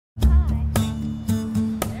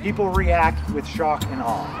People react with shock and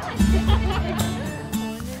awe.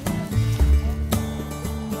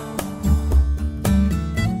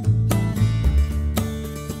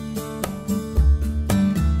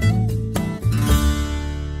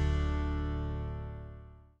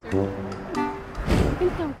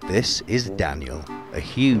 This is Daniel, a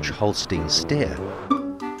huge Holstein steer,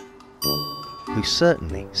 who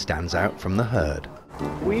certainly stands out from the herd.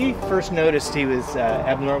 We first noticed he was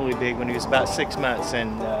abnormally big when he was about 6 months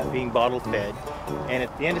and being bottle fed. And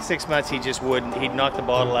at the end of 6 months, he just wouldn't. He'd knock the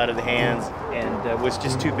bottle out of the hands and was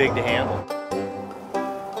just too big to handle.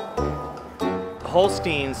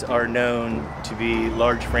 Holsteins are known to be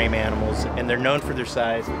large frame animals, and they're known for their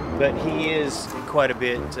size, but he is quite a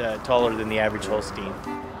bit taller than the average Holstein.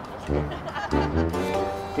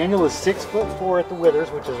 Daniel is 6'4" at the withers,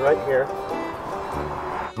 which is right here.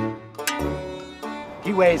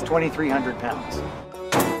 He weighs 2,300 pounds.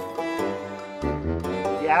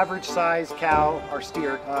 The average size cow or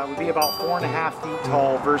steer would be about 4.5 feet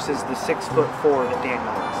tall versus the 6'4" that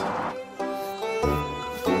Daniel is.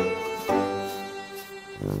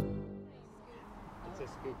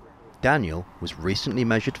 Daniel was recently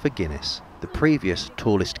measured for Guinness. The previous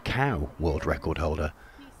tallest cow world record holder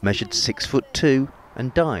measured 6'2"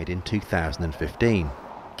 and died in 2015.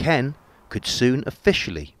 Ken could soon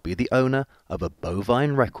officially be the owner of a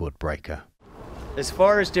bovine record breaker. As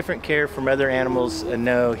far as different care from other animals,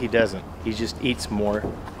 no, he doesn't. He just eats more,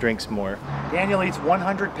 drinks more. Daniel eats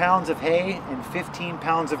 100 pounds of hay and 15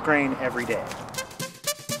 pounds of grain every day.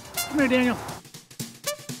 Come here, Daniel.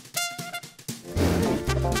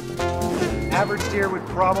 Average steer would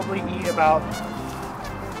probably eat about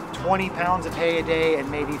 20 pounds of hay a day and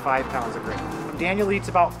maybe 5 pounds of grain. Daniel eats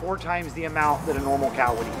about 4 times the amount that a normal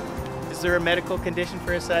cow would eat. Is there a medical condition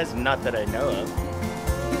for his size? Not that I know of.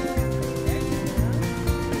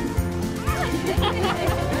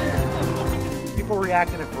 People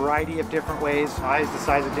react in a variety of different ways. Eyes the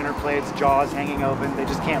size of dinner plates, jaws hanging open. They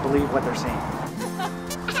just can't believe what they're seeing.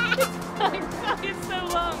 It's so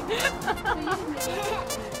long.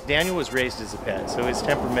 Daniel was raised as a pet, so his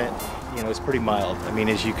temperament, is pretty mild. I mean,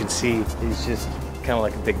 as you can see, he's just kind of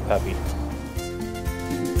like a big puppy.